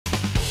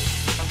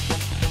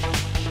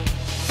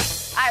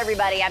Hi,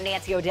 everybody. I'm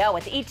Nancy O'Dell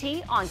with ET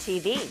on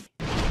TV.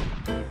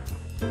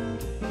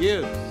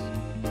 Gibbs,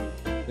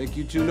 think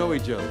you two know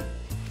each other?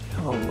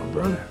 Hello, my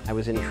brother. I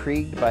was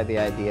intrigued by the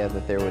idea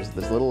that there was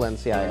this little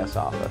NCIS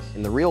office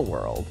in the real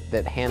world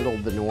that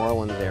handled the New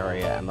Orleans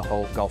area and the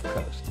whole Gulf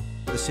Coast.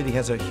 The city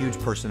has a huge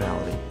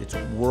personality. It's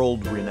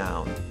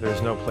world-renowned.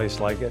 There's no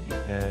place like it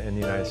in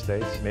the United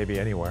States, maybe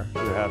anywhere.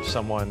 You have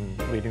someone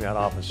leading that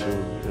office who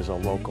is a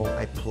local.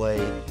 I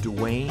played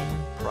Dwayne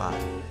Pride,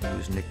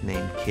 who's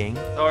nicknamed King.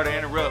 Sorry to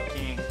interrupt,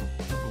 King,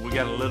 but we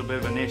got a little bit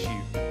of an issue.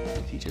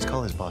 He just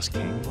called his boss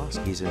King.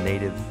 He's a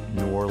native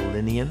New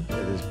Orleanian.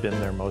 That has been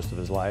there most of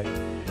his life.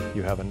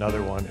 You have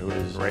another one who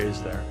is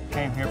raised there.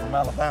 Came here from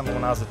Alabama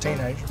when I was a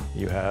teenager.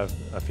 You have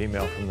a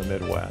female from the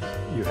Midwest.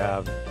 You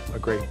have a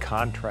great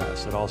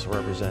contrast that also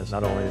represents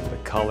not only the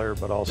color,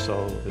 but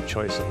also the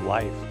choice of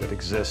life that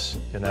exists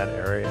in that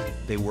area.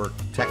 They work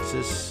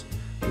Texas,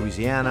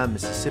 Louisiana,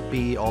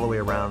 Mississippi, all the way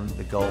around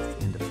the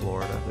Gulf into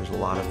Florida. There's a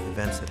lot of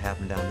events that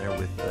happen down there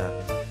with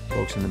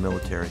folks in the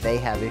military. They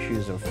have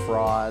issues of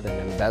fraud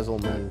and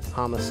embezzlement,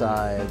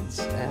 homicides,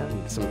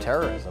 and some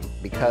terrorism.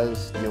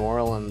 Because New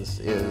Orleans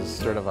is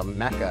sort of a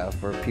mecca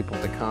for people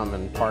to come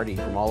and party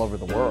from all over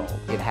the world,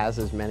 it has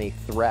as many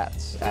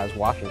threats as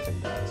Washington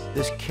does.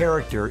 This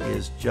character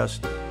is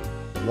just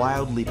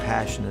wildly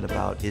passionate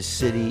about his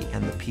city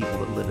and the people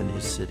that live in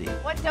his city.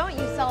 What don't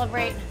you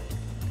celebrate?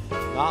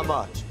 Not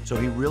much. So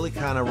he really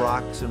kind of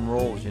rocks and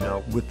rolls, you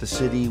know, with the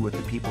city, with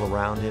the people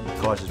around him.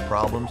 It causes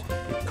problems.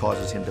 It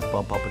causes him to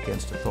bump up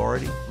against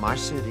authority. My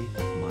city,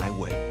 my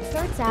way. It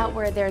starts out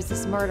where there's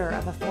this murder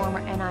of a former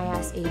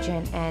NIS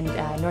agent and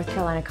North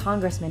Carolina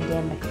Congressman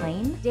Dan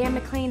McLean. Dan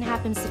McLean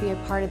happens to be a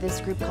part of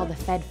this group called the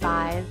Fed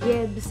Five.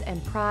 Gibbs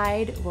and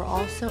Pride were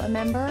also a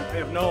member. I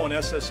have known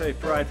SSA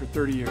Pride for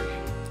 30 years.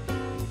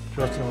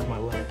 Trust him with my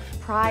life.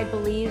 Pride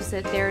believes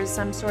that there is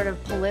some sort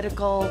of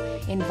political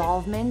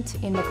involvement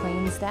in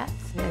McLean's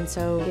death. And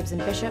so Gibbs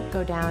and Bishop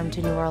go down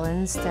to New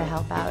Orleans to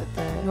help out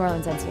the New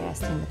Orleans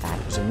NCIS team with that.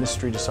 There's a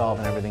mystery to solve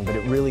and everything, but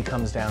it really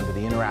comes down to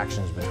the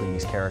interactions between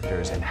these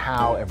characters and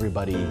how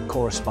everybody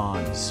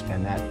corresponds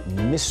and that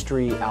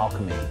mystery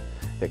alchemy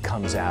that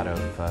comes out of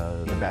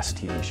the best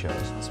TV shows.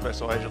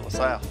 Special Agent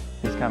LaSalle.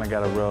 He's kind of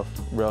got a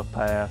rough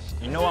past.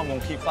 You know I'm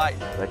gonna keep fighting.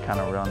 They kind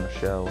of run the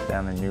show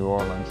down in New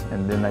Orleans,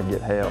 and then they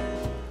get help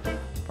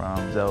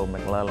from Zoe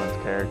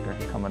McClellan's character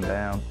coming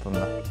down from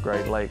the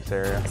Great Lakes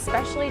area.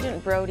 Special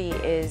Agent Brody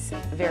is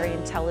very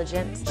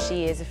intelligent.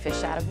 She is a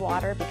fish out of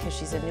water because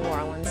she's in New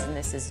Orleans and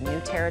this is new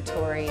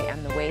territory,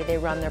 and the way they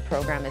run their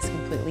program is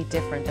completely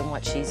different than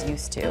what she's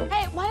used to.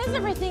 Hey, why does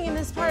everything in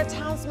this part of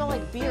town smell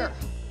like beer?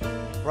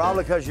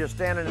 Probably because you're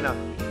standing in a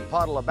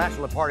puddle of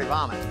bachelor party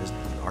vomit.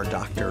 Our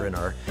doctor and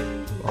our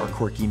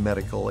quirky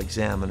medical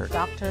examiner.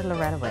 Dr.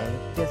 Loretta Wade.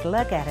 Just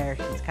look at her,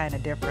 she's kind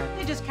of different.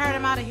 They just carried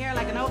him out of here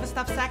like an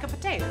overstuffed sack of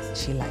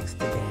potatoes. She likes to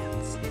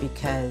dance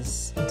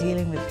because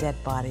dealing with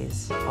dead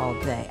bodies all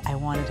day, I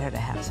wanted her to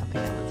have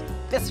something that was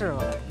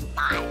visceral.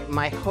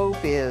 My hope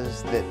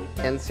is that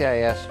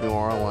NCIS New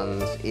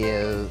Orleans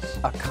is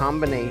a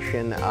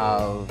combination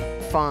of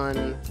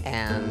fun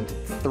and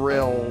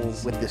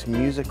thrills with this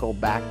musical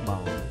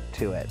backbone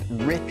to it.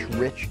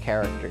 Rich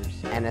characters,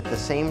 and at the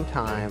same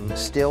time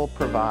still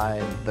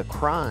provide the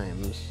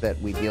crimes that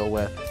we deal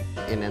with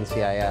in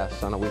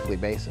NCIS on a weekly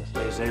basis.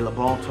 They say le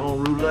bon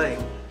ton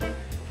roulé.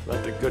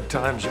 Let the good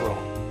times roll.